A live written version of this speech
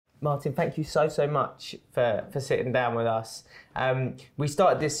Martin, thank you so much for sitting down with us. We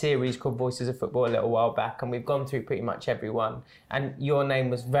started this series called Voices of Football a little while back, and we've gone through pretty much everyone. And your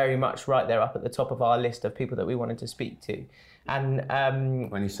name was very much right there up at the top of our list of people that we wanted to speak to. And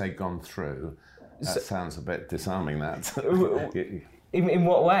when you say gone through, that sounds a bit disarming. That. In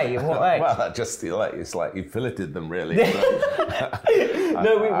what way? In what way? Well, just it's like you filleted them, really.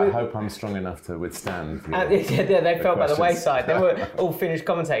 I hope I'm strong enough to withstand. They fell by the wayside. They were all finished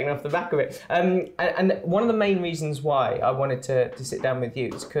commentating off the back of it. And one of the main reasons why I wanted to sit down with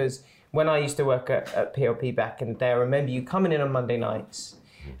you is because when I used to work at PLP back in the day, I remember you coming in on Monday nights,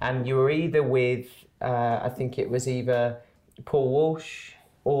 and you were either with, I think it was either Paul Walsh,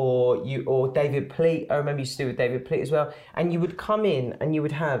 or David Pleat. I remember you used to do with David Pleat as well. And you would come in and you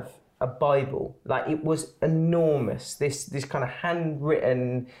would have a Bible. Like, it was enormous, this kind of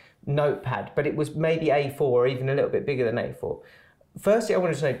handwritten notepad, but it was maybe A4 or even a little bit bigger than A4. Firstly, I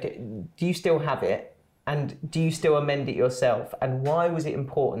wanted to know, do you still have it? And do you still amend it yourself? And why was it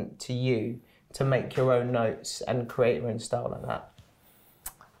important to you to make your own notes and create your own style like that?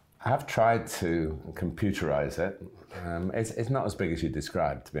 I've tried to computerize it. It's not as big as you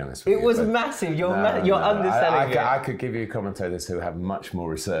described, to be honest with you. It was massive. You're underselling it. I could give you commentators who have much more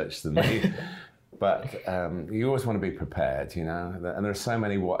research than me. But you always want to be prepared, you know. And there are so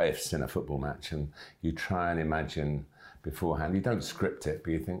many what-ifs in a football match, and you try and imagine beforehand. You don't script it,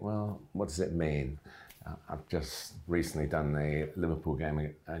 but you think, well, what does it mean? I've just recently done the Liverpool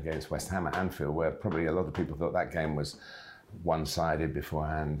game against West Ham at Anfield, where probably a lot of people thought that game was one-sided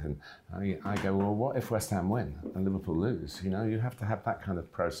beforehand, and I go, well, what if West Ham win and Liverpool lose? You know, you have to have that kind of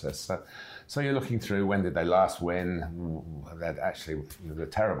process. So you're looking through, when did they last win? They'd actually a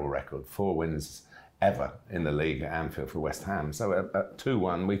terrible record, 4 wins ever in the league at Anfield for West Ham. So at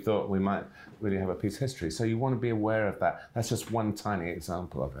 2-1, we thought we might really have a piece of history. So you want to be aware of that. That's just one tiny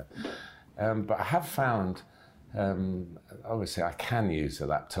example of it. But I have found, obviously I can use a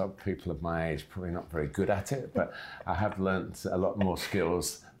laptop. People of my age probably not very good at it, but I have learnt a lot more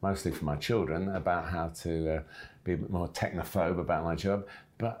skills, mostly from my children, about how to be a bit more technophobe about my job.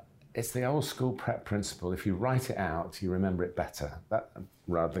 But it's the old school prep principle. If you write it out, you remember it better,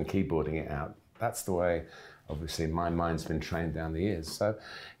 rather than keyboarding it out. That's the way, obviously, my mind's been trained down the years. So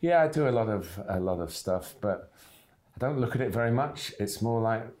yeah, I do a lot of stuff, but I don't look at it very much. It's more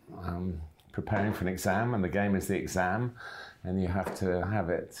like preparing for an exam, and the game is the exam, and you have to have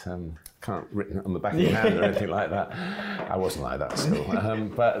it can't written on the back of your hand or anything like that. I wasn't like that at school,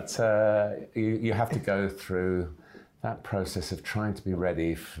 but you have to go through that process of trying to be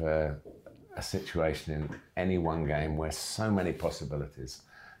ready for a situation in any one game where so many possibilities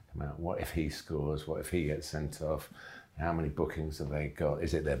come out. What if he scores? What if he gets sent off? How many bookings have they got?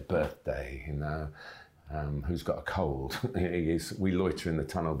 Is it their birthday? You know. Who's got a cold? We loiter in the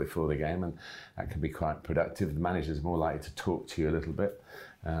tunnel before the game, and that can be quite productive. The manager's more likely to talk to you a little bit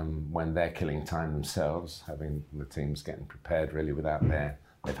when they're killing time themselves, having the teams getting prepared really without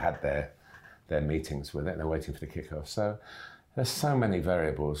they've had their meetings with it, they're waiting for the kickoff. So there's so many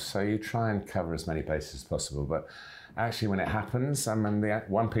variables, so you try and cover as many bases as possible. But actually when it happens, I mean, the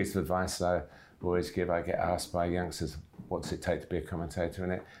one piece of advice I always give, I get asked by youngsters, what's it take to be a commentator?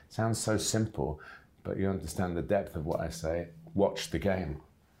 And it sounds so simple, but you understand the depth of what I say. Watch the game.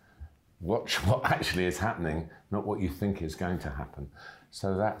 Watch what actually is happening, not what you think is going to happen.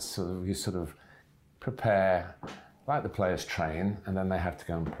 So that's you sort of prepare, like the players train, and then they have to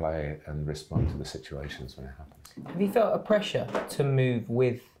go and play and respond to the situations when it happens. Have you felt a pressure to move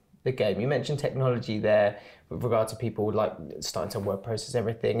with the game? You mentioned technology there with regard to people like starting to word process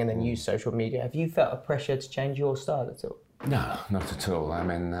everything and then use social media. Have you felt a pressure to change your style at all? No, not at all. I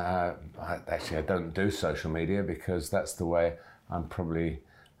mean, I don't do social media because that's the way I'm probably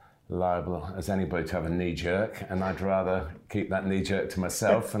liable as anybody to have a knee-jerk, and I'd rather keep that knee-jerk to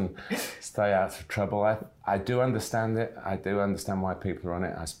myself and stay out of trouble. I do understand it. I do understand why people are on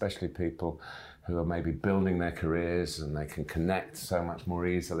it, especially people who are maybe building their careers and they can connect so much more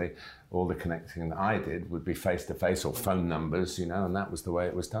easily. All the connecting that I did would be face-to-face or phone numbers, you know, and that was the way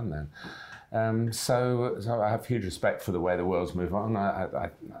it was done then. So I have huge respect for the way the world's moved on. I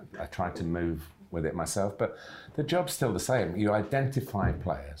try to move with it myself, but the job's still the same. You identify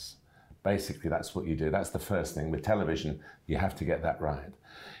players. Basically, that's what you do. That's the first thing. With television, you have to get that right.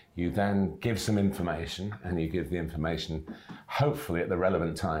 You then give some information, and you give the information, hopefully at the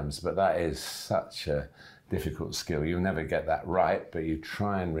relevant times, but that is such a difficult skill. You'll never get that right, but you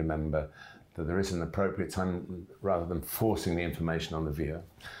try and remember that there is an appropriate time rather than forcing the information on the viewer.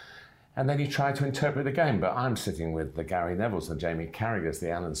 And then you try to interpret the game. But I'm sitting with the Gary Nevilles, the Jamie Carragers, the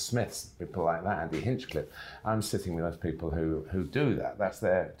Alan Smiths, people like that, Andy Hinchcliffe. I'm sitting with those people who do that. That's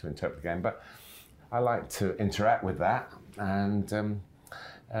there to interpret the game. But I like to interact with that. And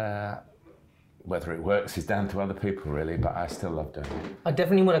whether it works is down to other people, really, but I still love doing it. I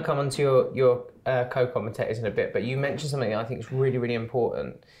definitely want to come on to your co-commentators in a bit, but you mentioned something that I think is really, really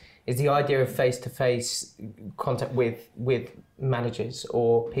important, is the idea of face-to-face contact with managers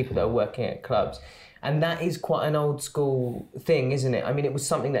or people that are working at clubs. And that is quite an old school thing, isn't it? I mean, it was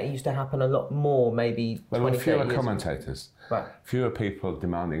something that used to happen a lot more, maybe 20, 30 years ago. Fewer commentators, right. Fewer people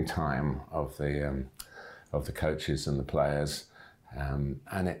demanding time of the coaches and the players.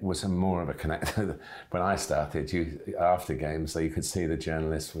 And it was more of a connect. When I started, after games, so you could see the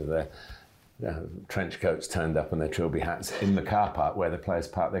journalists with their trench coats turned up and their trilby hats in the car park where the players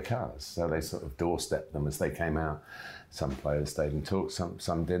parked their cars. So they sort of doorstepped them as they came out. Some players stayed and talked,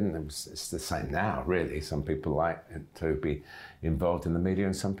 some didn't. It's the same now, really. Some people like to be involved in the media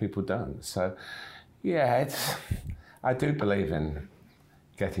and some people don't. So, yeah, I do believe in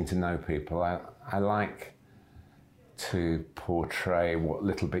getting to know people. I like to portray what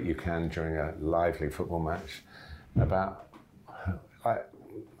little bit you can during a lively football match about.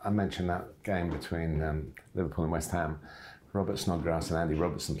 I mentioned that game between Liverpool and West Ham. Robert Snodgrass and Andy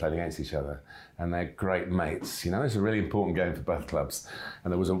Robertson played against each other, and they're great mates. You know, it's a really important game for both clubs,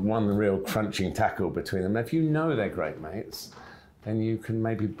 and there was one real crunching tackle between them. And if you know they're great mates, then you can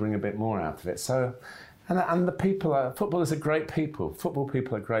maybe bring a bit more out of it. So, and the people footballers are great people. Football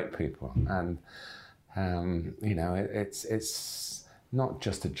people are great people, and you know, it's not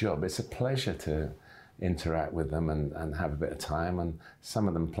just a job, it's a pleasure to interact with them and have a bit of time. And some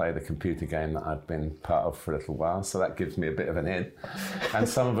of them play the computer game that I've been part of for a little while, so that gives me a bit of an in. And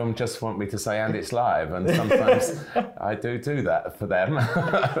some of them just want me to say, and it's live, and sometimes I do that for them.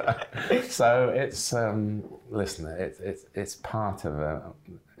 So it's, listen, it's part of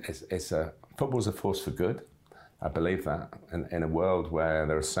football's a force for good. I believe that. In a world where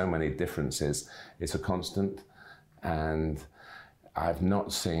there are so many differences, it's a constant. And I've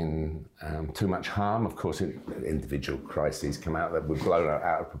not seen too much harm. Of course, individual crises come out that would blow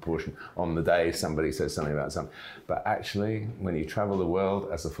out of proportion on the day somebody says something about something. But actually, when you travel the world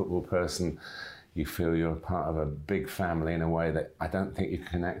as a football person, you feel you're part of a big family in a way that I don't think you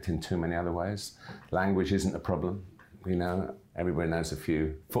connect in too many other ways. Language isn't a problem, you know. Everybody knows a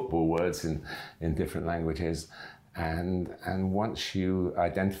few football words in different languages. And once you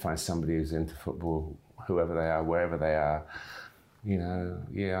identify somebody who's into football, whoever they are, wherever they are, you know,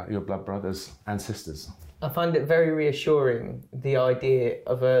 yeah, your blood brothers and sisters. I find it very reassuring, the idea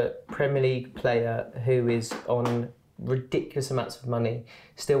of a Premier League player who is on ridiculous amounts of money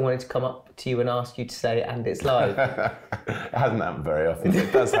still wanting to come up to you and ask you to say, and it's live. It hasn't happened very often.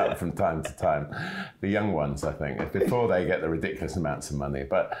 It does happen from time to time. The young ones, I think, before they get the ridiculous amounts of money.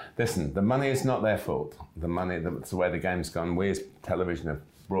 But listen, the money is not their fault. The money, it's the way the game's gone. We as television have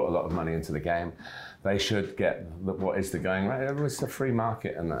brought a lot of money into the game. They should get what is the going rate. It's a free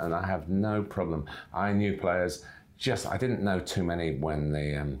market, and I have no problem. I knew players, I didn't know too many when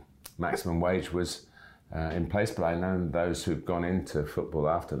the maximum wage was in place, but I know those who've gone into football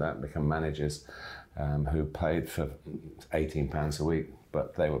after that, become managers, who played for £18 a week,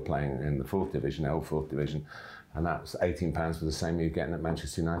 but they were playing in the fourth division, and that's £18 was the same you're getting at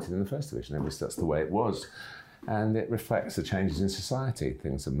Manchester United in the first division. At least that's the way it was. And it reflects the changes in society.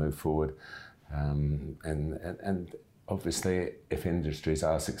 Things have moved forward. And obviously, if industries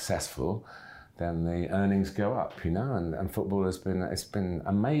are successful, then the earnings go up, you know, and football it's been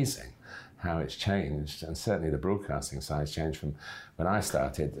amazing how it's changed, and certainly the broadcasting side's changed from when I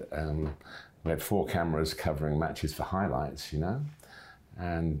started. We had 4 cameras covering matches for highlights, you know,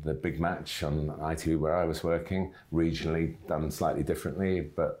 and the big match on ITV where I was working, regionally done slightly differently,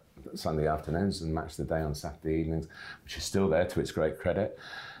 but Sunday afternoons and Match of the Day on Saturday evenings, which is still there to its great credit.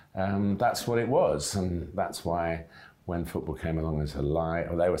 That's what it was, and that's why when football came along as a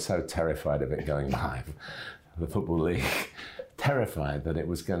live, they were so terrified of it going live, the Football League, terrified that it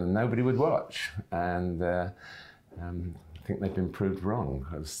was nobody would watch, and I think they've been proved wrong,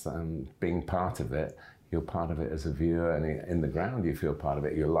 because being part of it, you're part of it as a viewer, and in the ground you feel part of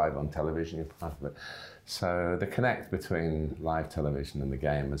it, you're live on television, you're part of it. So the connect between live television and the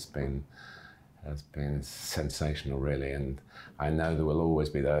game has been sensational, really. And I know there will always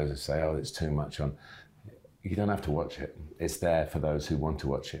be those who say, oh, it's too much on. You don't have to watch it. It's there for those who want to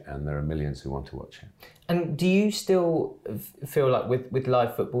watch it, and there are millions who want to watch it. And do you still feel like with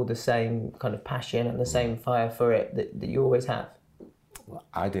live football the same kind of passion and the same fire for it that you always have? Well,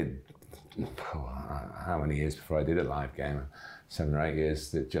 I did how many years before I did a live game, 7 or 8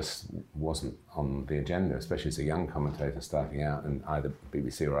 years, that just wasn't on the agenda, especially as a young commentator starting out in either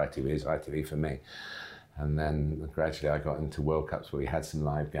BBC or ITV. It's ITV for me. And then gradually I got into World Cups where we had some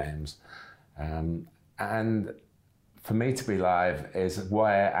live games. And for me to be live is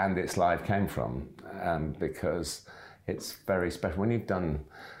where And It's Live came from, because it's very special. When you've done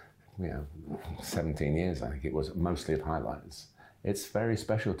 17 years, I think it was, mostly of highlights, it's very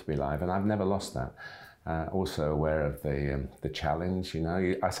special to be live, and I've never lost that. Also aware of the challenge,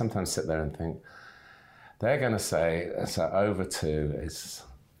 I sometimes sit there and think, they're going to say, so over to it's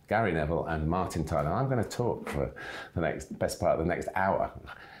Gary Neville and Martin Tyler. I'm going to talk for the best part of the next hour,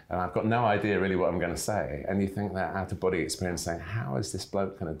 and I've got no idea really what I'm going to say. And you think that out-of-body experience, saying, how is this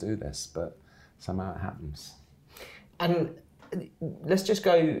bloke going to do this? But somehow it happens. And let's just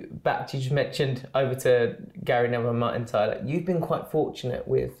go back to, you just mentioned over to Gary Neville and Martin Tyler. You've been quite fortunate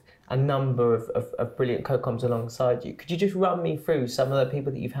with a number of brilliant co-coms alongside you. Could you just run me through some of the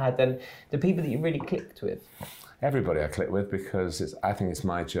people that you've had and the people that you really clicked with? Everybody I click with, because I think it's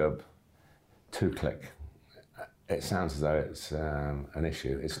my job to click. It sounds as though it's an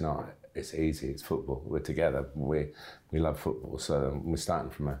issue. It's not. It's easy. It's football. We're together. We love football. So we're starting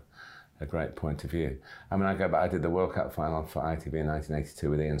from a great point of view. I mean, I go back. I did the World Cup final for ITV in 1982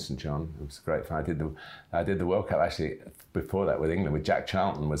 with Ian St John. It was great fun. I did the World Cup actually before that with England with Jack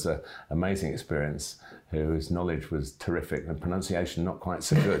Charlton. Was an amazing experience. Whose knowledge was terrific and pronunciation not quite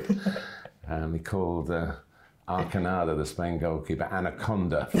so good. He called Arconada, the Spain goalkeeper,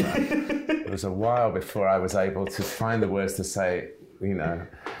 Anaconda. It was a while before I was able to find the words to say, he's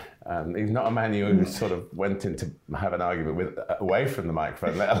not a man who sort of went in to have an argument with away from the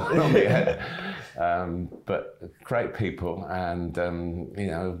microphone, let alone on the air. But great people and,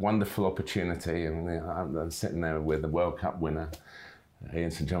 wonderful opportunity. And I'm sitting there with the World Cup winner.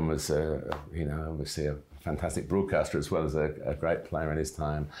 Ian St John was, obviously a fantastic broadcaster as well as a great player in his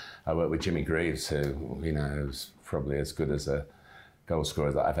time. I worked with Jimmy Greaves, who, was probably as good as a goal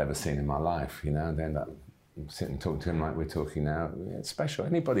scorer that I've ever seen in my life, and end up sitting and talking to him like we're talking now. It's special.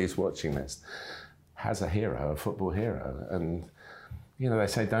 Anybody who's watching this has a hero, a football hero. And, they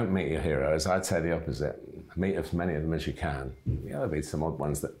say don't meet your heroes. I'd say the opposite. Meet as many of them as you can. There'll be some odd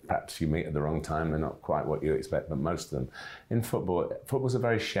ones that perhaps you meet at the wrong time. They're not quite what you expect, but most of them. In football's a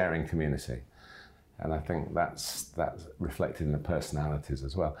very sharing community. And I think that's reflected in the personalities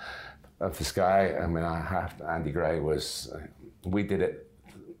as well. For Sky, Andy Gray we did it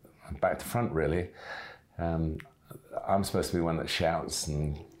back to front really. I'm supposed to be one that shouts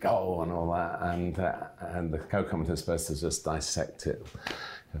and goal and all that, and the co-commentator is supposed to just dissect it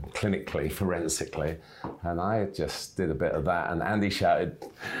clinically, forensically, and I just did a bit of that, and Andy shouted,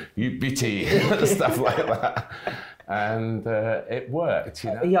 "You bitty," stuff like that, and it worked.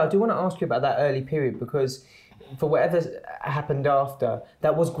 Yeah, I do want to ask you about that early period, because for whatever happened after,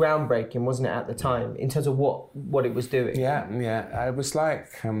 that was groundbreaking, wasn't it, at the time, in terms of what it was doing? Yeah. It was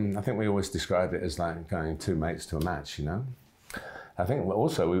like, I think we always described it as like going two mates to a match, I think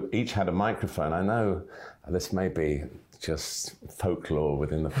also we each had a microphone. I know this may be just folklore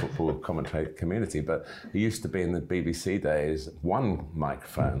within the football commentary community, but it used to be in the BBC days one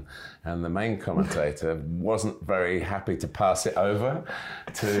microphone, and the main commentator wasn't very happy to pass it over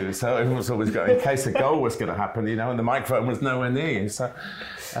to, so everyone was always going, in case a goal was going to happen, and the microphone was nowhere near you. So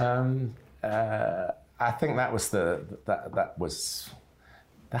I think that was there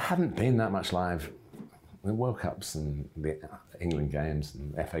hadn't been that much live. The World Cups and the England games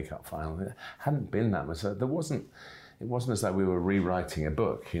and the FA Cup final, it hadn't been that much. So it wasn't as though we were rewriting a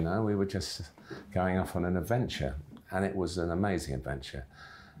book, we were just going off on an adventure, and it was an amazing adventure.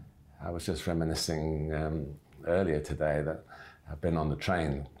 I was just reminiscing earlier today that I've been on the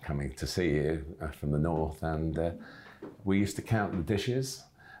train coming to see you from the north, and we used to count the dishes.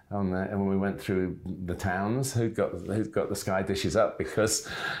 And when we went through the towns, who'd got the Sky dishes up, because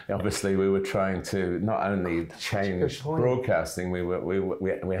obviously we were trying to not only change broadcasting, we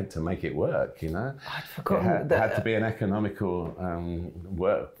had to make it work, I'd forgotten it had to be an economical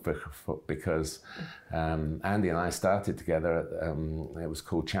work because Andy and I started together. It was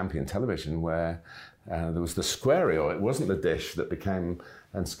called Champion Television, where there was the squareo. It wasn't the dish that became,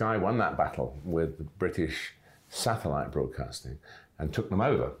 and Sky won that battle with British satellite broadcasting and took them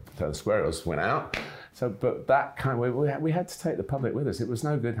over. So the squareos went out. So, but that kind of, we had to take the public with us. It was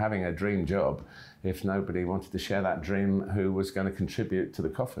no good having a dream job if nobody wanted to share that dream who was going to contribute to the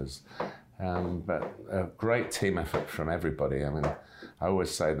coffers. But a great team effort from everybody. I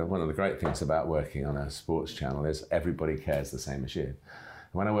always say that one of the great things about working on a sports channel is everybody cares the same as you.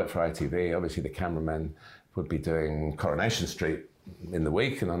 When I worked for ITV, obviously the cameramen would be doing Coronation Street in the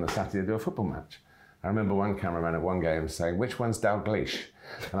week, and on the Saturday do a football match. I remember one cameraman at one game saying, "Which one's Dalglish?"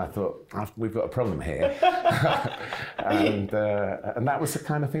 And I thought, we've got a problem here. and that was the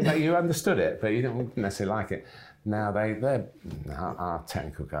kind of thing that you understood it, but you didn't necessarily like it. Now our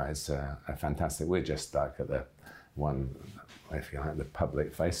technical guys are fantastic. We're just like at the one, if you like, the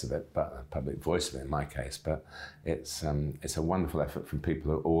public face of it, but public voice of it in my case. But it's a wonderful effort from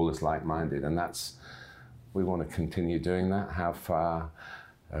people who are all as like-minded, and we want to continue doing that. How far?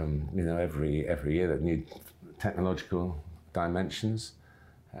 Every year there are new technological dimensions,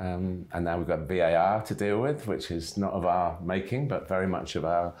 and now we've got VAR to deal with, which is not of our making, but very much of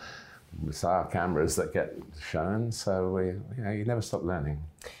our cameras that get shown. So you never stop learning.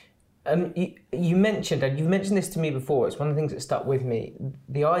 You mentioned, and you've mentioned this to me before, it's one of the things that stuck with me,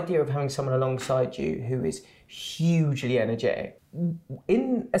 the idea of having someone alongside you who is hugely energetic.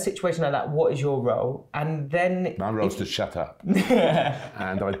 In a situation like that, what is your role? And then... My role is to shut up.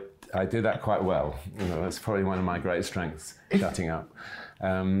 And I do that quite well. That's probably one of my great strengths, shutting up.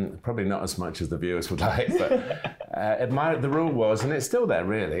 Probably not as much as the viewers would like, but the rule was, and it's still there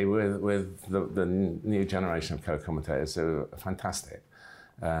really, with the new generation of co-commentators who are fantastic,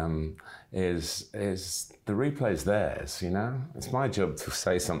 is the replay's theirs, It's my job to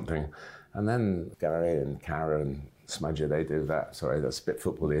say something, and then Gary and Cara and Smudger, they do that. Sorry, that's a bit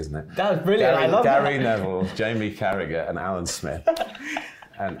football-y, isn't it? That was brilliant, I love Gary that. Neville, Jamie Carragher and Alan Smith.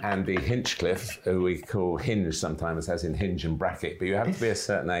 And Andy Hinchcliffe, who we call Hinge sometimes, as in hinge and bracket, but you have to be a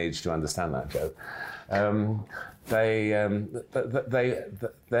certain age to understand that joke.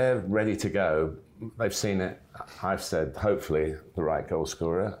 They're ready to go. They've seen it. I've said, hopefully, the right goal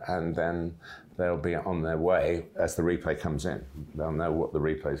scorer, and then they'll be on their way as the replay comes in. They'll know what the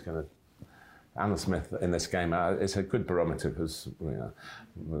replay is going to... Alan Smith in this game, it's a good barometer because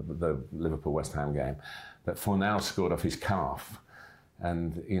the Liverpool-West Ham game, that Fornal scored off his calf.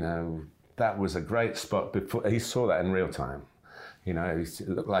 And, that was a great spot. Before he saw that in real time. It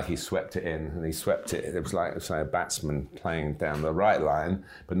looked like he swept it in, and he swept it. It was like, say, a batsman playing down the right line,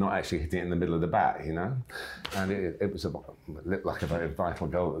 but not actually hitting it in the middle of the bat, And it looked like a very vital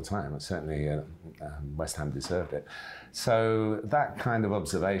goal at the time. And certainly West Ham deserved it. So that kind of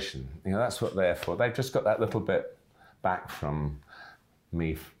observation, that's what they're for. They've just got that little bit back from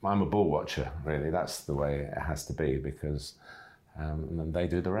me. I'm a ball watcher, really. That's the way it has to be, because and they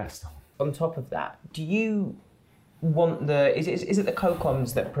do the rest. On top of that, do you want is it the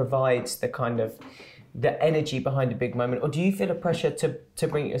co-coms that provides the kind of the energy behind a big moment, or do you feel a pressure to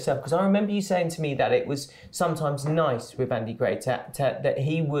bring it yourself? Because I remember you saying to me that it was sometimes nice with Andy Gray that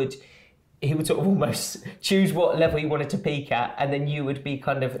he would sort of almost choose what level he wanted to peak at, and then you would be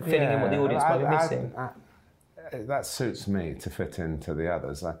kind of filling in what the audience might be missing. That suits me to fit into the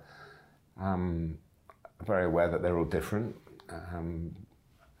others. I'm very aware that they're all different.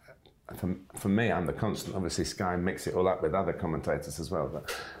 For me, I'm the constant. Obviously, Sky mix it all up with other commentators as well.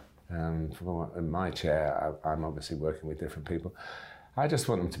 But in my chair, I'm obviously working with different people. I just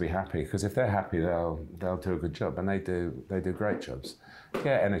want them to be happy, because if they're happy, they'll do a good job, and they do great jobs.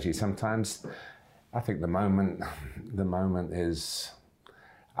 Yeah, energy. Sometimes I think the moment is,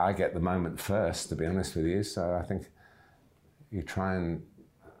 I get the moment first, to be honest with you. So I think you try and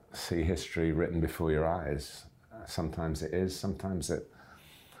see history written before your eyes. Sometimes it is, sometimes it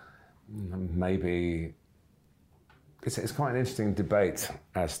maybe... It's quite an interesting debate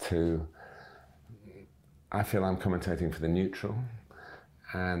as to... I feel I'm commentating for the neutral,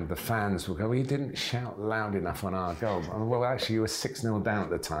 and the fans will go, well, you didn't shout loud enough on our goal. Well, actually, you were 6-0 down at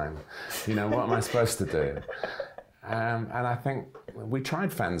the time. What am I supposed to do? And I think we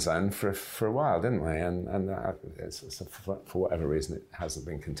tried Fan Zone for a while, didn't we? And for whatever reason, it hasn't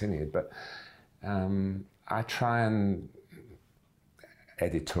been continued. But I try and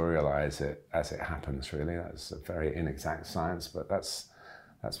editorialise it as it happens, really. That's a very inexact science, but that's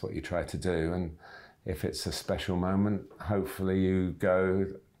what you try to do. And if it's a special moment, hopefully you go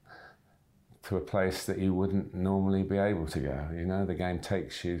to a place that you wouldn't normally be able to go. The game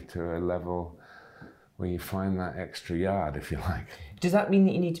takes you to a level where you find that extra yard, if you like. Does that mean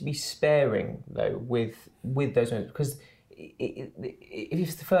that you need to be sparing, though, with those moments? Because if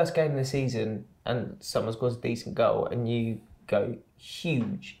it's the first game of the season and someone scores a decent goal and you go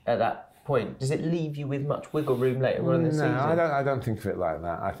huge at that point, does it leave you with much wiggle room later on in the season? No, I don't think of it like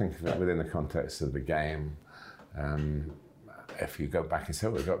that. I think of it within the context of the game. If you go back and say,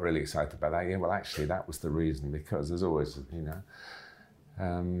 we got really excited about that, well, actually, that was the reason, because there's always,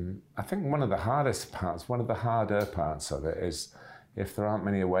 I think one of the harder parts of it is if there aren't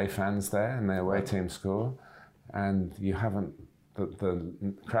many away fans there and the away team score, and you haven't, the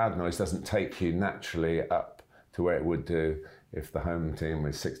crowd noise doesn't take you naturally up to where it would do if the home team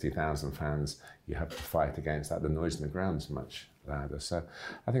with 60,000 fans, you have to fight against that. The noise in the ground's much louder. So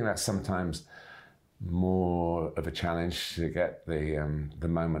I think that's sometimes more of a challenge to get the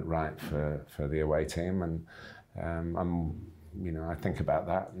moment right for the away team. And I think about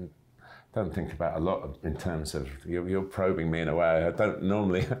that and don't think about a lot in terms of you're probing me in a way. I don't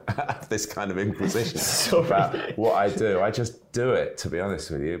normally have this kind of inquisition about what I do. I just do it, to be honest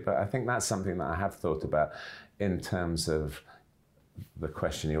with you. But I think that's something that I have thought about in terms of the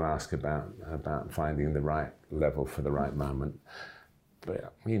question you ask about finding the right level for the right moment.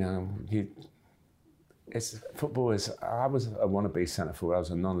 But football is. I was a wannabe centre forward. I was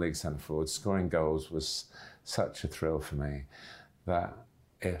a non-league centre forward. Scoring goals was such a thrill for me that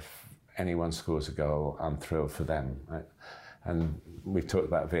if anyone scores a goal, I'm thrilled for them. Right? And we've talked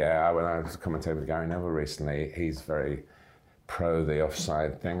about VAR when I was commentating with Gary Neville recently. He's very pro the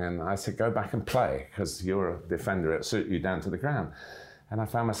offside thing, and I said, go back and play because you're a defender. It'll suit you down to the ground. And I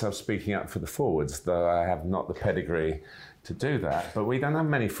found myself speaking up for the forwards, though I have not the pedigree to do that. But we don't have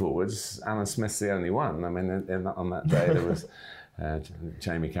many forwards. Alan Smith's the only one. I mean, on that day there was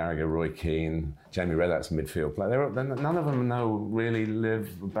Jamie Carragher, Roy Keane, Jamie Redknapp's midfield player. None of them really live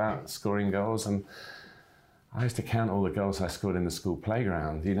about scoring goals. And I used to count all the goals I scored in the school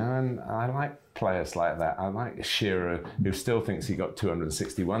playground, and I like players like that. I like Shearer, who still thinks he got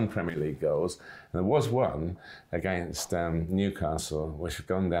 261 Premier League goals. And there was one against Newcastle, which had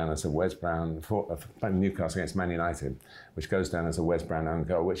gone down as a Wes Brown, Newcastle against Man United, which goes down as a Wes Brown own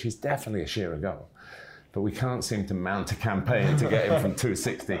goal, which is definitely a Shearer goal. But we can't seem to mount a campaign to get him from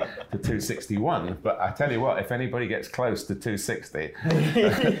 260 to 261. But I tell you what, if anybody gets close to 260,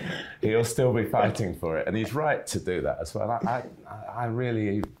 he'll still be fighting for it. And he's right to do that as well. I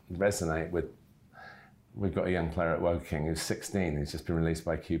really resonate with. We've got a young player at Woking who's 16. He's just been released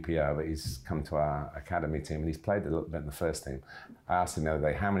by QPR, but he's come to our academy team and he's played a little bit in the first team. I asked him the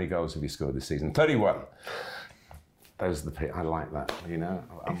other day, how many goals have you scored this season? 31. Those are the people, I like that,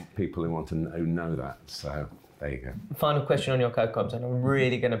 people who know that. So there you go. Final question on your co-coms, and I'm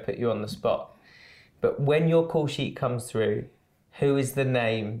really going to put you on the spot. But when your call sheet comes through, who is the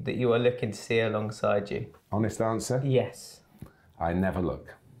name that you are looking to see alongside you? Honest answer? Yes. I never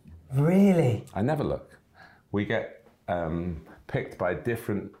look. Really? I never look. We get picked by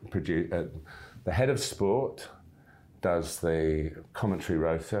different producers. The head of sport does the commentary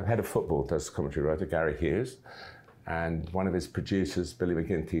rota. Head of football does the commentary rota, Gary Hughes. And one of his producers, Billy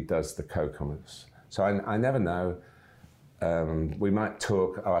McGinty, does the co-comments. So I never know. We might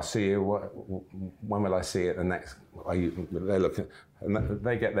talk, I see you, when will I see it? The next, they look at, and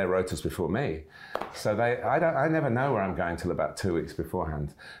they get their rotas before me. So I never know where I'm going till about 2 weeks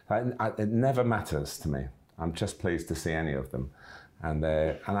beforehand. It never matters to me. I'm just pleased to see any of them. And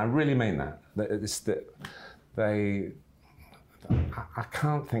I really mean that. I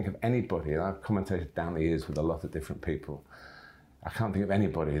can't think of anybody, and I've commentated down the years with a lot of different people. I can't think of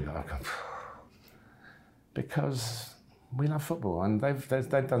anybody that I've gone, because we love football, and they've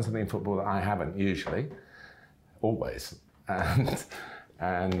done something in football that I haven't usually, always, and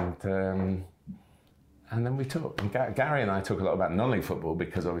then we talk. And Gary and I talk a lot about non-league football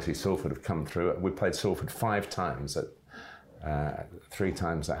because obviously Salford have come through. We played Salford 5 times, 3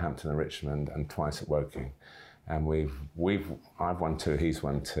 times at Hampton and Richmond, and twice at Woking. And I've won 2, he's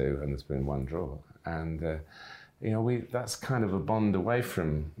won 2, and there's been 1 draw. And that's kind of a bond away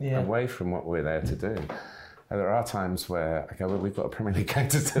from what we're there to do. And there are times where I go, well, we've got a Premier League game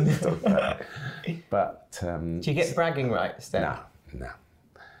to talk about. But do you get bragging rights then? No.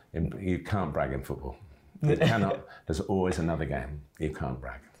 You can't brag in football. You cannot. There's always another game. You can't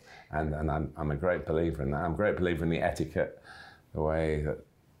brag. And I'm a great believer in that. I'm a great believer in the etiquette, the way that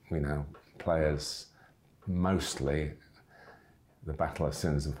players. Mostly, the battle as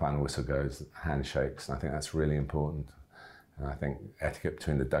soon as the final whistle goes, handshakes, and I think that's really important. And I think etiquette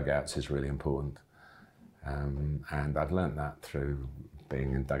between the dugouts is really important. And I've learnt that through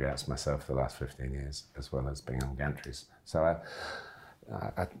being in dugouts myself for the last 15 years, as well as being on gantries. So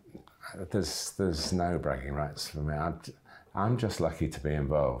there's no bragging rights for me. I'm just lucky to be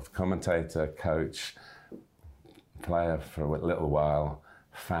involved. Commentator, coach, player for a little while,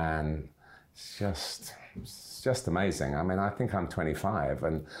 fan. It's just amazing. I mean, I think I'm 25,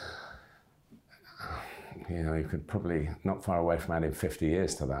 and you could probably not far away from adding 50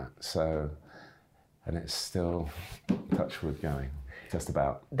 years to that. So, and it's still touch wood going, just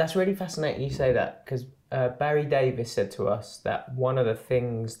about. That's really fascinating you say that, because Barry Davis said to us that one of the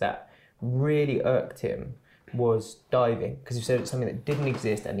things that really irked him was diving, because he said it's something that didn't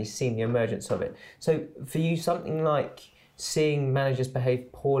exist and he's seen the emergence of it. So for you, something like seeing managers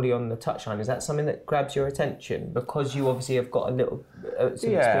behave poorly on the touchline, is that something that grabs your attention because you obviously have got a little some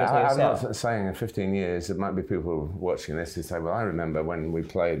experience I'm yourself? not saying in 15 years, it might be people watching this who say, well, I remember when we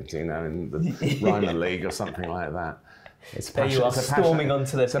played, in the Ryman League or something like that. There you are, storming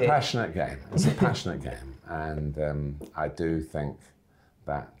onto the pitch. It's a passionate game. It's a passionate game. And I do think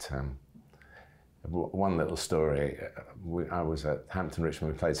that one little story, I was at Hampton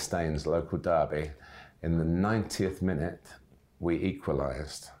Richmond, we played Staines local derby. In the 90th minute, we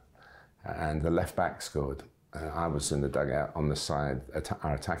equalised and the left back scored. I was in the dugout on the side,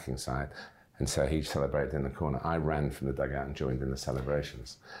 our attacking side, and so he celebrated in the corner. I ran from the dugout and joined in the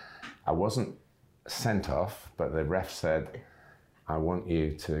celebrations. I wasn't sent off, but the ref said, I want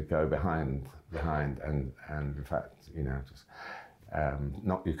you to go behind, and in fact, just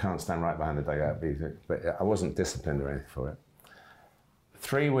not, you can't stand right behind the dugout, but I wasn't disciplined or anything for it.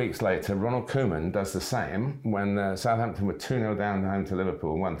 3 weeks later, Ronald Koeman does the same when Southampton were 2-0 down home to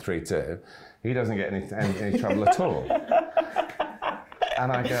Liverpool, won 3-2. He doesn't get any trouble at all.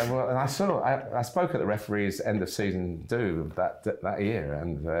 And I go, well, and I spoke at the referee's end of season do that year,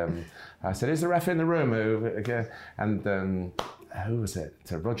 and I said, is the ref in the room? And who was it?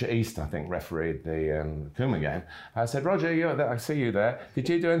 Roger East, I think, refereed the Koeman game. I said, Roger, I see you there. Did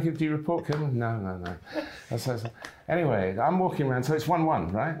you do anything? Did you report Koeman? No. Anyway, I'm walking around, so it's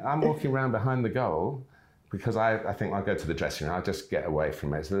 1-1, right? I'm walking around behind the goal because I think I'll go to the dressing room. I'll just get away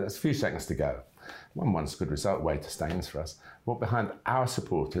from it. So there's a few seconds to go. 1-1's a good result, way to Staines for us. Walk behind our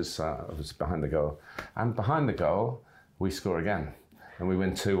supporters, I was behind the goal. And behind the goal, we score again. And we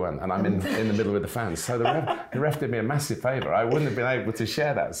win 2-1, and I'm in the middle with the fans. So the ref did me a massive favour. I wouldn't have been able to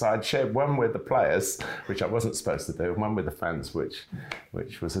share that. So I'd shared one with the players, which I wasn't supposed to do, and one with the fans, which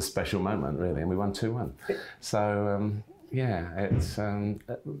was a special moment, really. And we won 2-1. So, it's...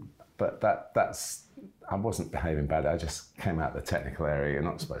 but that's... I wasn't behaving bad. I just came out the technical area. You're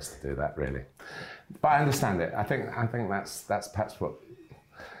not supposed to do that, really. But I understand it. I think that's perhaps what...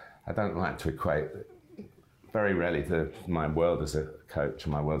 I don't like to equate... Very rarely do my world as a coach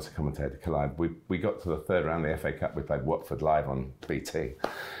and my world as a commentator collide. We got to the third round of the FA Cup. We played Watford live on BT.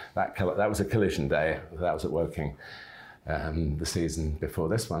 That was a collision day. That was at Woking the season before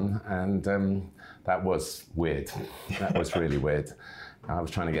this one. And that was weird. That was really weird. I was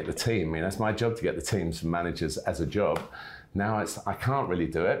trying to get the team. That's my job, to get the teams from managers as a job. Now I can't really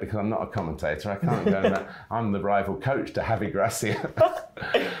do it because I'm not a commentator. I can't go. I'm the rival coach to Javi Gracia,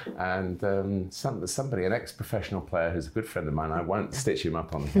 and somebody, an ex-professional player who's a good friend of mine. I won't stitch him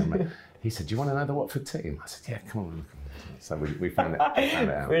up on the camera. He said, "Do you want to know the Watford team?" I said, "Yeah, come on." So we found it out.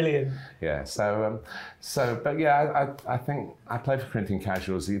 Brilliant. Yeah. But yeah, I think I played for Corinthian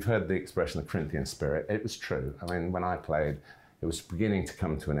Casuals. You've heard the expression, the Corinthian spirit. It was true. I mean, when I played, it was beginning to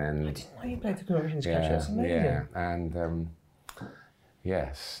come to an end. I didn't know you played for Corinthian Casuals. That's amazing. Yeah, and.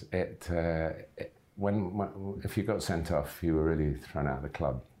 Yes, if you got sent off, you were really thrown out of the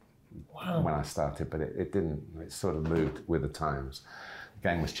club. Wow. When I started, but it didn't. It sort of moved with the times. The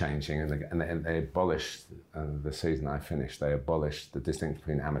game was changing, and they abolished the season I finished. They abolished the distinction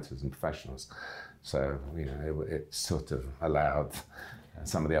between amateurs and professionals. So it sort of allowed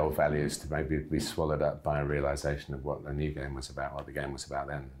some of the old values to maybe be swallowed up by a realization of what the new game was about, what the game was about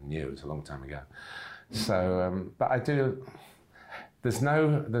then. New, it was a long time ago. So, but I do. There's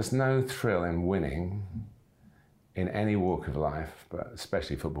no thrill in winning in any walk of life, but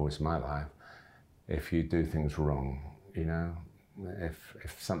especially football is my life, if you do things wrong,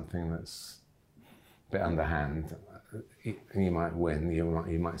 if something that's a bit underhand, you might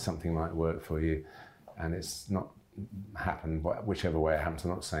win, something might work for you, and it's not happened, whichever way it happens. I'm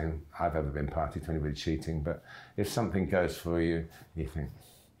not saying I've ever been party to anybody cheating, but if something goes for you, you think,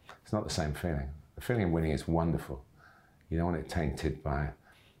 it's not the same feeling. The feeling of winning is wonderful. You don't want it tainted by,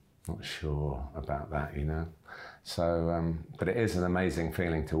 not sure about that, So, but it is an amazing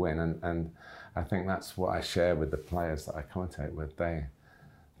feeling to win, and I think that's what I share with the players that I commentate with. They're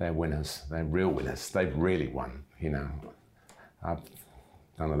winners. They're real winners. They've really won, I've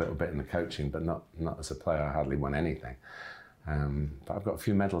done a little bit in the coaching, but not as a player. I hardly won anything. But I've got a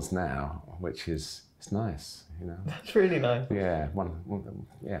few medals now, which it's nice, That's really nice. Yeah,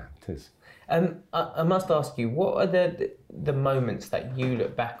 yeah, it is. I must ask you, what are the moments that you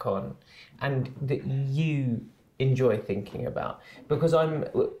look back on and that you enjoy thinking about? Because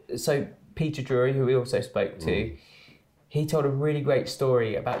so Peter Drury, who we also spoke to, he told a really great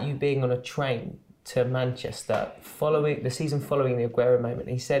story about you being on a train to Manchester following the season following the Aguero moment.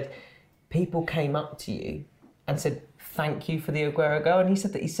 He said people came up to you and said thank you for the Aguero goal, and he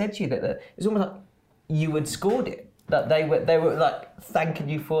said to you that it was almost like you had scored it. That they were like thanking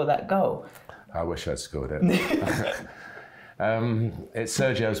you for that goal. I wish I'd scored it. It's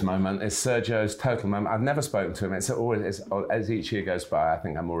Sergio's moment. It's Sergio's total moment. I've never spoken to him. It's always, as each year goes by, I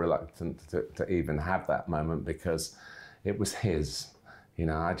think I'm more reluctant to even have that moment because it was his. You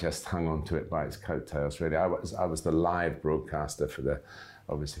know, I just hung on to it by its coattails, really. I was the live broadcaster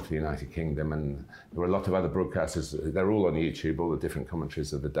obviously for the United Kingdom, and there were a lot of other broadcasters. They're all on YouTube, all the different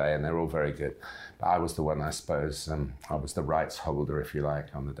commentaries of the day, and they're all very good. But I was the one, I suppose, I was the rights holder, if you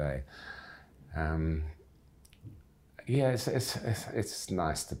like, on the day. Yeah, it's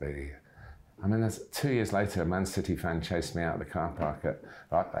nice to be. I mean, 2 years later, a Man City fan chased me out of the car park.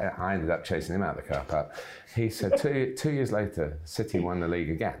 I ended up chasing him out of the car park. He said 2 years later, City won the league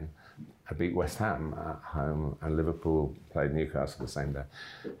again. I beat West Ham at home, and Liverpool played Newcastle the same day.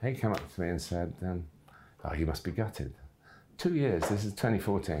 He came up to me and said, "Oh, you must be gutted." 2 years. This is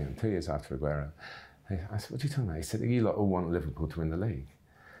 2014. 2 years after Aguero. I said, "What are you talking about?" He said, "You lot all want Liverpool to win the league."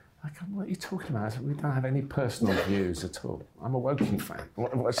 I go, "What are you talking about?" I said, "We don't have any personal views at all. I'm a Woking fan."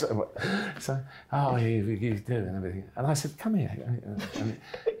 So, "Oh, you do," and everything. And I said, "Come here." And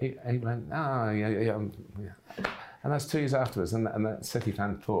he went, "Oh, yeah. And that's 2 years afterwards, and that City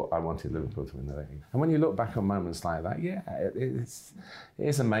fan thought I wanted Liverpool to win the league. And when you look back on moments like that, yeah, it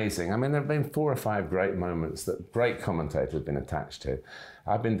is amazing. I mean, there have been 4 or 5 great moments that great commentators have been attached to.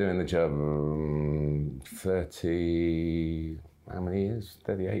 I've been doing the job 30... how many years?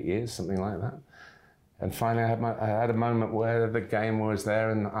 38 years, something like that. And finally I had a moment where the game was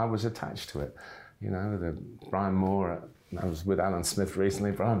there and I was attached to it. You know, Brian Moore, I was with Alan Smith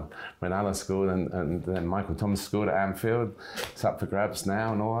recently, when Alan scored and then Michael Thomas scored at Anfield. It's up for grabs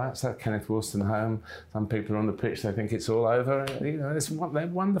now and all that. So Kenneth Wolstenholme, some people are on the pitch, they think it's all over. You know, they're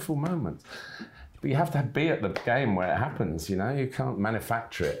wonderful moments. But you have to be at the game where it happens, you know, you can't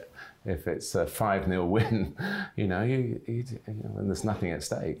manufacture it. If it's a 5-0 win, you know, and there's nothing at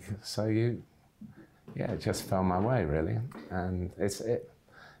stake. So it just fell my way, really. And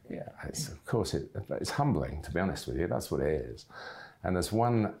of course, it's humbling, to be honest with you. That's what it is. And as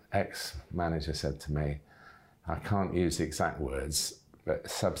one ex-manager said to me, I can't use the exact words, but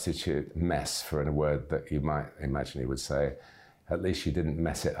substitute mess for a word that you might imagine he would say, at least you didn't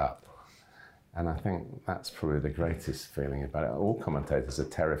mess it up. And I think that's probably the greatest feeling about it. All commentators are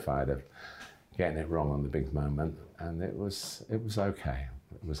terrified of getting it wrong on the big moment, and it was okay.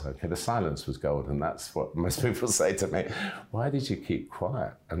 It was okay. The silence was golden. That's what most people say to me. Why did you keep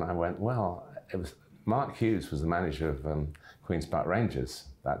quiet? And I went, well, Mark Hughes was the manager of Queen's Park Rangers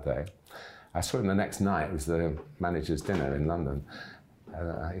that day. I saw him the next night. It was the manager's dinner in London.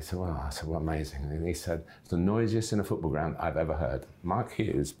 He said, well, amazing. And he said, it's the noisiest in a football ground I've ever heard. Mark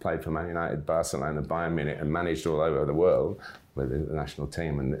Hughes played for Man United, Barcelona, Bayern Munich, and managed all over the world with the national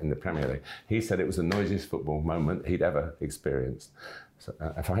team and in the Premier League. He said it was the noisiest football moment he'd ever experienced. So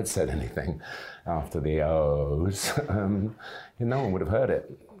if I'd said anything after the O's, no one would have heard it.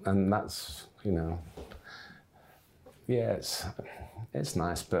 And that's, you know, yeah, it's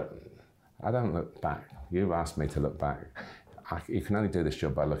nice, but I don't look back. You've asked me to look back. You can only do this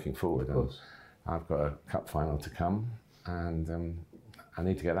job by looking forward. And I've got a cup final to come, and I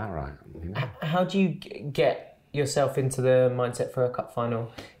need to get that right. You know? How do you get yourself into the mindset for a cup final,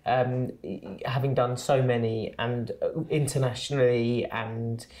 having done so many, and internationally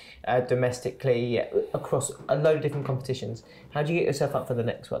and domestically across a load of different competitions? How do you get yourself up for the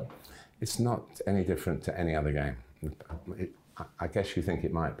next one? It's not any different to any other game. I guess you think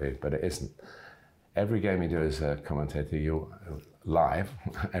it might be, but it isn't. Every game you do as a commentator, you're live,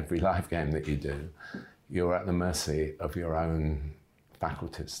 every live game that you do, you're at the mercy of your own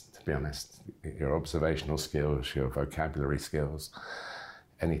faculties, to be honest. Your observational skills, your vocabulary skills,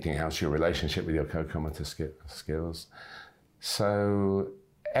 anything else, your relationship with your co-commentator skills. So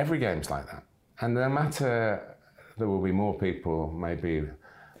every game's like that. And no matter, there will be more people maybe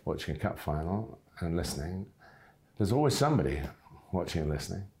watching a cup final and listening, there's always somebody watching and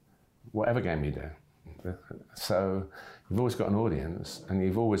listening, whatever game you do. So you've always got an audience, and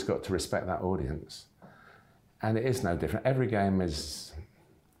you've always got to respect that audience. And it is no different. Every game is,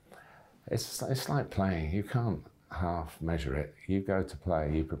 it's like playing. You can't half measure it. You go to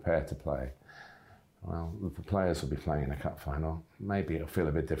play, you prepare to play. Well, the players will be playing in a cup final. Maybe it'll feel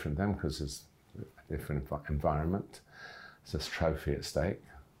a bit different then because there's a different environment. There's a trophy at stake.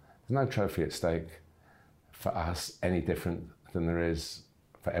 There's no trophy at stake for us any different than there is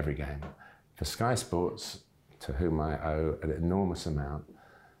for every game. For Sky Sports, to whom I owe an enormous amount,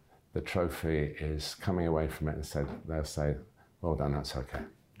 the trophy is coming away from it and they'll say, well done, that's okay.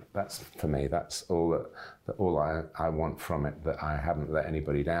 That's, for me, that's all I want from it, that I haven't let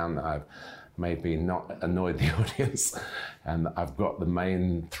anybody down, that I've maybe not annoyed the audience, and I've got the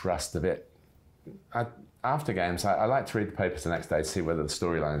main thrust of it. after games, I like to read the papers the next day to see whether the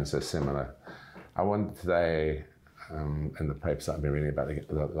storylines are similar. I wondered today in the papers that I've been reading about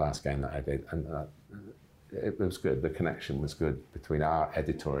the last game that I did, and it was good. The connection was good between our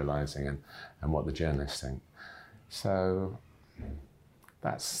editorialising and what the journalists think. So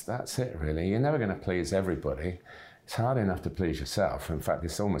that's it, really. You're never going to please everybody. It's hard enough to please yourself. In fact,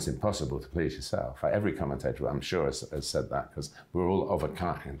 it's almost impossible to please yourself. Every commentator, I'm sure, has said that, because we're all of a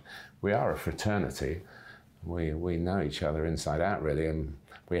kind. We are a fraternity. We know each other inside out, really, and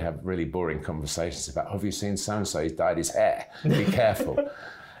we have really boring conversations about, have you seen so-and-so, he's dyed his hair, be careful.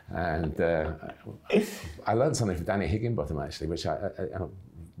 And I learned something from Danny Higginbotham, actually, which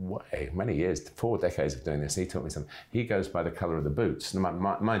many years, 4 decades of doing this, he taught me something. He goes by the colour of the boots.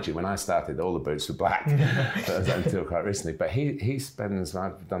 Mind you, when I started, all the boots were black, until quite recently. But he spends,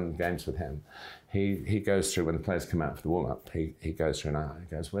 I've done games with him, he goes through, when the players come out for the warm-up, he goes through and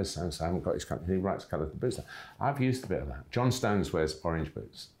he goes, where's so-and-so? I haven't got his colour. He writes the colour of the boots. I've used a bit of that. John Stones wears orange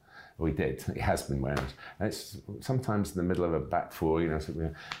boots. We did. He has been wearing it. And it's sometimes in the middle of a back four,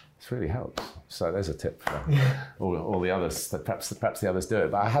 it really helps. So there's a tip for all the others. Perhaps the others do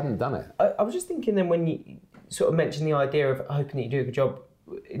it, but I hadn't done it. I was just thinking then, when you sort of mentioned the idea of hoping that you do a good job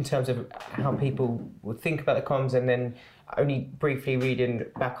in terms of how people would think about the comms, and then only briefly reading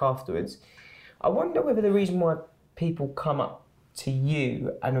back afterwards, I wonder whether the reason why people come up to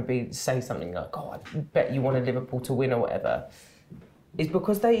you and would say something like, "Oh, I bet you wanted Liverpool to win" or whatever, is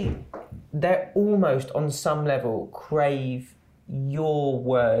because they're almost on some level crave your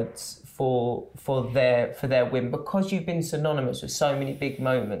words for their win, because you've been synonymous with so many big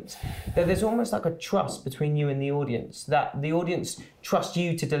moments, that there's almost like a trust between you and the audience, that the audience trusts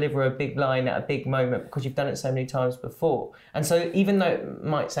you to deliver a big line at a big moment because you've done it so many times before. And so even though it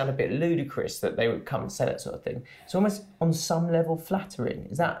might sound a bit ludicrous that they would come and say that sort of thing, it's almost on some level flattering.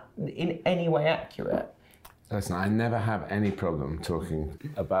 Is that in any way accurate? Listen, I never have any problem talking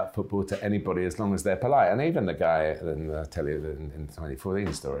about football to anybody as long as they're polite. And even the guy I tell you in the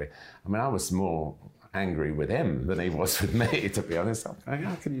 2014 story, I mean, I was more angry with him than he was with me, to be honest. I'm going,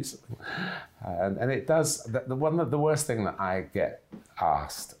 how can you... And it does... The worst thing that I get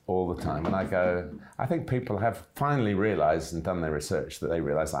asked all the time, and I go, I think people have finally realised and done their research that they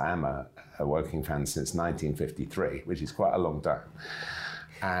realise I am a Woking fan since 1953, which is quite a long time.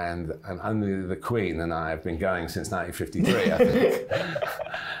 And only the Queen and I have been going since 1953, I think.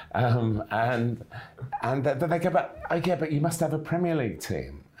 And they go, but you must have a Premier League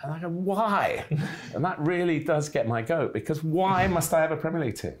team. And I go, why? And that really does get my goat, because why must I have a Premier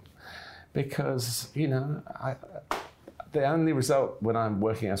League team? Because, the only result when I'm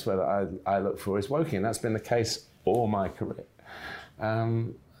working elsewhere that I look for is Woking, and that's been the case all my career.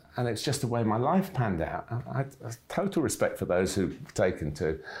 And it's just the way my life panned out. I have total respect for those who've taken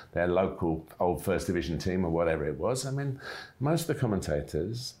to their local old First Division team or whatever it was. I mean, most of the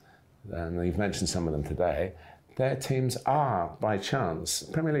commentators, and you've mentioned some of them today, their teams are, by chance,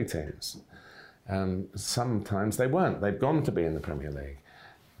 Premier League teams. Sometimes they weren't. They've gone to be in the Premier League.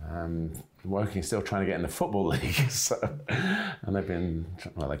 Woking still trying to get in the Football League. And they've been,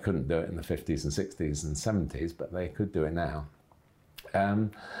 well, they couldn't do it in the 50s and 60s and 70s, but they could do it now.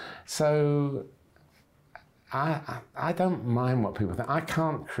 So I don't mind what people think.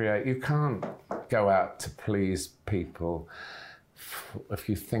 You can't go out to please people if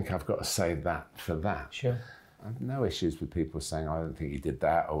you think I've got to say that for that. Sure. I have no issues with people saying, I don't think you did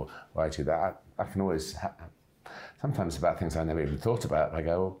that, or why did you do that. I can always, sometimes about things I never even thought about, I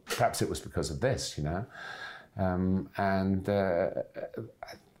go, well, perhaps it was because of this,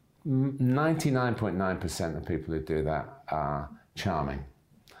 99.9% of people who do that are charming.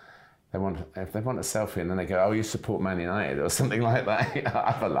 If they want a selfie and then they go, oh, you support Man United or something like that,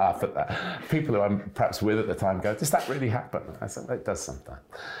 I have a laugh at that. People who I'm perhaps with at the time go, does that really happen? I said, it does sometimes.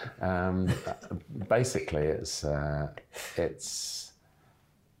 Basically, it's a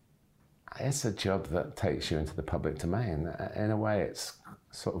job that takes you into the public domain. In a way, it's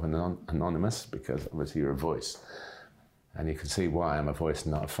sort of anonymous, because obviously you're a voice. And you can see why I'm a voice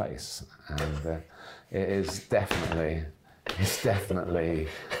and not a face. And it's definitely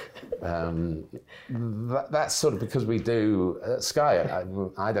that's sort of because we do Sky.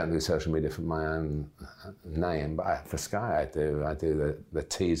 I don't do social media for my own name, but for Sky I do the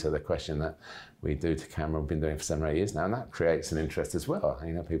teaser, the question that we do to camera. We've been doing for 7 or 8 years now, and that creates an interest as well.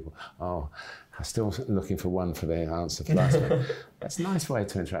 People, I'm still looking for one for the answer for last week. That's a nice way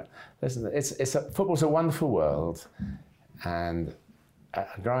to interact. Listen, football's a wonderful world, and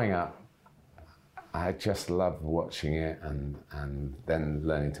growing up, I just loved watching it and then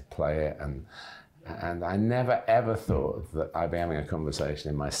learning to play it, and I never ever thought that I'd be having a conversation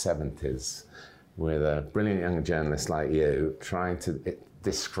in my 70s with a brilliant young journalist like you, trying to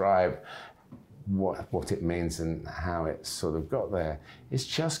describe what it means and how it sort of got there. It's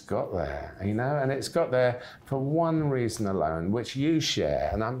just got there, you know, and it's got there for one reason alone, which you share,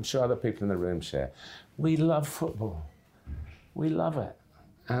 and I'm sure other people in the room share. We love football. We love it.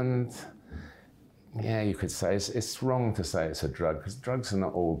 And yeah, you could say it's wrong to say it's a drug, because drugs are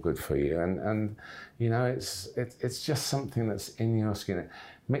not all good for you, and you know, it's just something that's in your skin.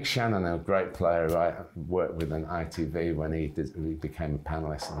 Mick Shannon, a great player who I worked with on ITV when he became a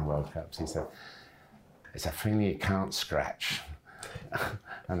panelist in the World Cups, he said, it's a thing you can't scratch.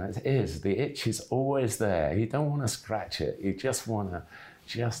 And it is. The itch is always there. You don't want to scratch it. You just want to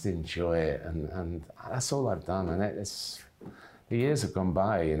just enjoy it. And that's all I've done. And the years have gone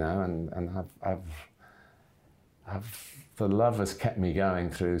by, you know, and the love has kept me going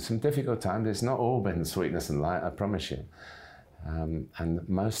through some difficult times. It's not all been sweetness and light, I promise you. And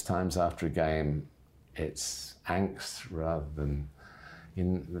most times after a game, it's angst rather than,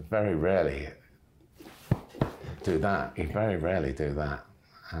 very rarely do that. You very rarely do that.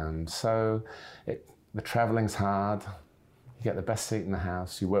 So the travelling's hard. You get the best seat in the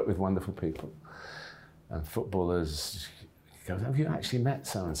house. You work with wonderful people. And footballers go, have you actually met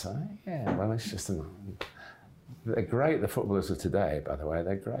so-and-so? Yeah, well, it's just they're great, the footballers of today, by the way.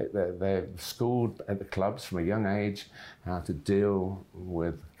 They're great. They're schooled at the clubs from a young age how to deal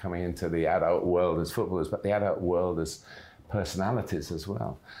with coming into the adult world as footballers, but the adult world as personalities as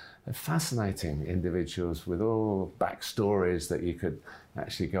well. They're fascinating individuals with all backstories that you could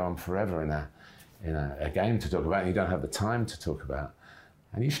actually go on forever in a game to talk about, and you don't have the time to talk about.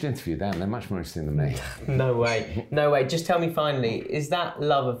 And you should interview them. They're much more interesting than me. No way. No way. Just tell me finally, is that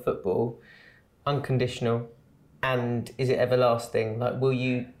love of football unconditional? And is it everlasting? Like, will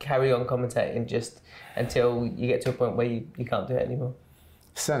you carry on commentating just until you get to a point where you can't do it anymore?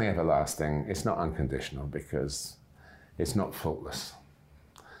 Certainly everlasting. It's not unconditional because it's not faultless.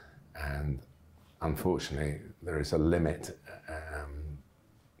 And unfortunately, there is a limit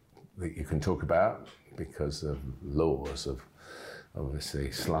that you can talk about because of laws of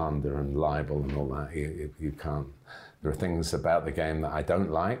obviously slander and libel and all that. You can't. There are things about the game that I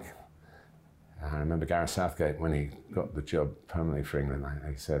don't like. I remember Gareth Southgate, when he got the job permanently for England,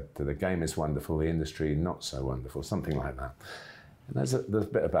 he said, the game is wonderful, the industry not so wonderful, something like that. And there's a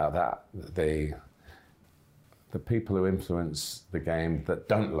bit about that. The people who influence the game that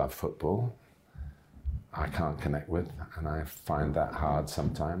don't love football, I can't connect with, and I find that hard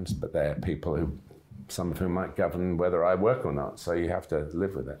sometimes, but they're people who, some of whom might govern whether I work or not, so you have to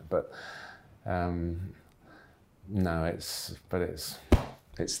live with it. But no, it's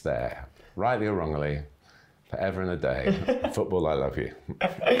there. Rightly or wrongly, forever and a day. Football, I love you.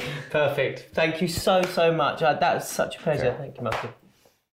 Perfect. Thank you so much. That was such a pleasure. Okay. Thank you, Martin.